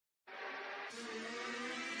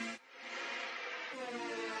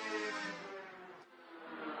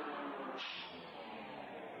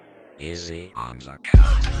Easy on the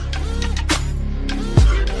count.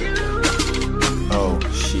 Oh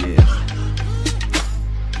shit.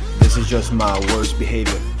 This is just my worst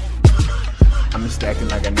behavior. I'm just acting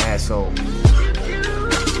like an asshole.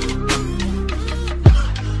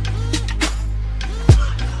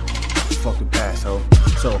 Fuck the past, ho.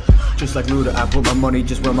 So, just like Luda, I put my money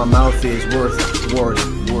just where my mouth is. Worth.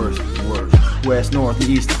 West, north, and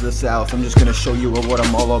east to the south. I'm just gonna show you what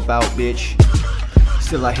I'm all about, bitch.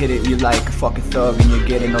 Still I hit it, you like a fucking thug and you're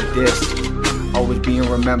getting no dissed. Always being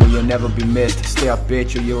remembered, you'll never be missed. Stay up,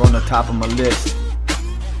 bitch, or you're on the top of my list.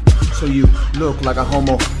 So you look like a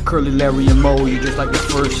homo, curly Larry and Moe. You just like the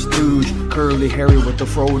first stooge, curly Harry with the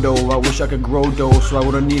Frodo. I wish I could grow dough so I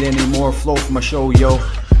wouldn't need any more flow for my show, yo.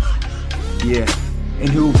 Yeah, and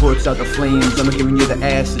who puts out the flames? I'm giving you the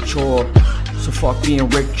acid chore. So fuck being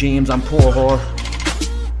Rick James, I'm poor whore.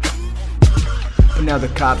 But now the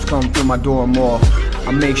cops come through my door more.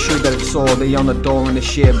 I make sure that it's all, they on the door and they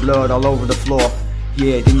shed blood all over the floor.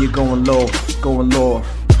 Yeah, then you're going low,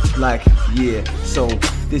 like, yeah. So,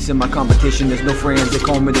 this is my competition, there's no friends. They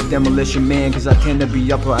call me the demolition man, cause I tend to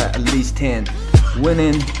be up at least 10.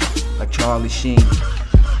 Winning, like Charlie Sheen.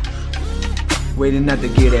 Waiting at the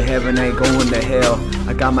gate of heaven, I ain't going to hell.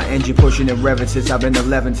 I got my engine pushing and revving since I've been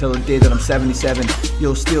 11 till the day that I'm 77.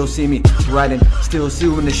 You'll still see me riding, still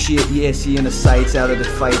doing the shit. Yeah, seeing the sights out of the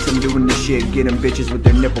fights. I'm doing the shit, getting bitches with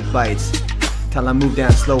their nipple bites. Till I move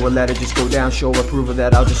down slower, let it just go down, show her, prove her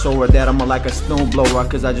that I'll just show her that I'm like a snowblower,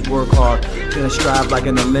 cause I just work hard, then I strive like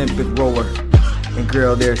an Olympic rower. And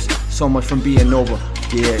girl, there's so much from being over,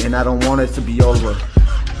 yeah, and I don't want it to be over.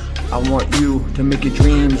 I want you to make your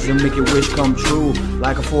dreams and make your wish come true,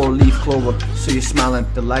 like a 4-leaf clover. So you're smiling,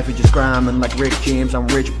 the life is just grinding like Rick James. I'm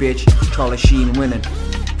rich, bitch, Charlie Sheen winning.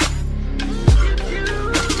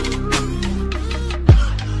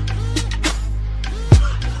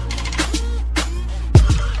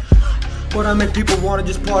 But I make people wanna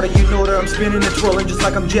just party. You know that I'm spinning and twirling just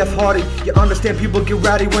like I'm Jeff Hardy. You understand people get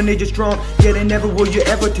rowdy when they just drunk. Yeah, they never will you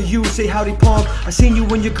ever to you say howdy punk. I seen you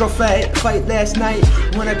when your girl fight last night.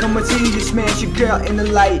 When I come and see you, you smash your girl in the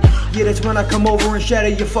light. Yeah, that's when I come over and shatter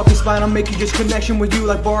your fucking spine. I'm making just connection with you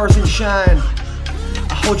like bars and shine.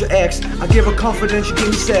 I hold your ex, I give her confidence, she gave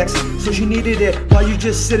me sex. So she needed it while you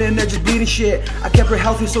just sitting there just bleeding shit. I kept her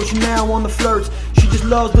healthy so she now on the flirts. She just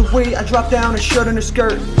loves the way I drop down her shirt and her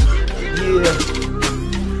skirt. Yeah,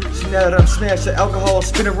 so now that I'm smashed to alcohol,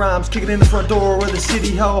 spinning rhymes, kicking in the front door of the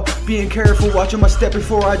city hall. Being careful, watching my step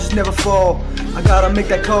before I just never fall. I gotta make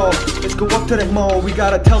that call, let's go up to that mall. We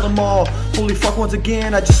gotta tell them all, holy fuck once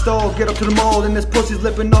again, I just stalled. Get up to the mall, and this pussy's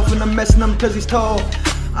lipping off and I'm messing him cause he's tall.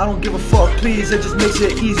 I don't give a fuck, please, it just makes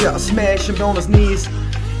it easier. I smash him on his knees,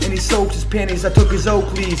 and he soaks his panties. I took his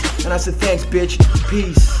Oakleys, and I said thanks bitch,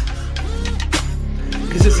 peace.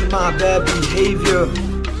 Cause this is my bad behavior.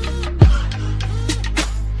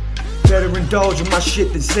 Better indulge in my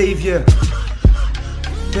shit than save ya.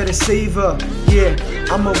 Better save her, yeah.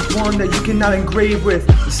 I'm a one that you cannot engrave with.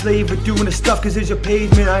 Enslave with doing the stuff cause it's your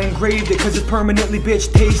pavement. I engraved it cause it's permanently,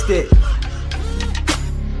 bitch, taste it.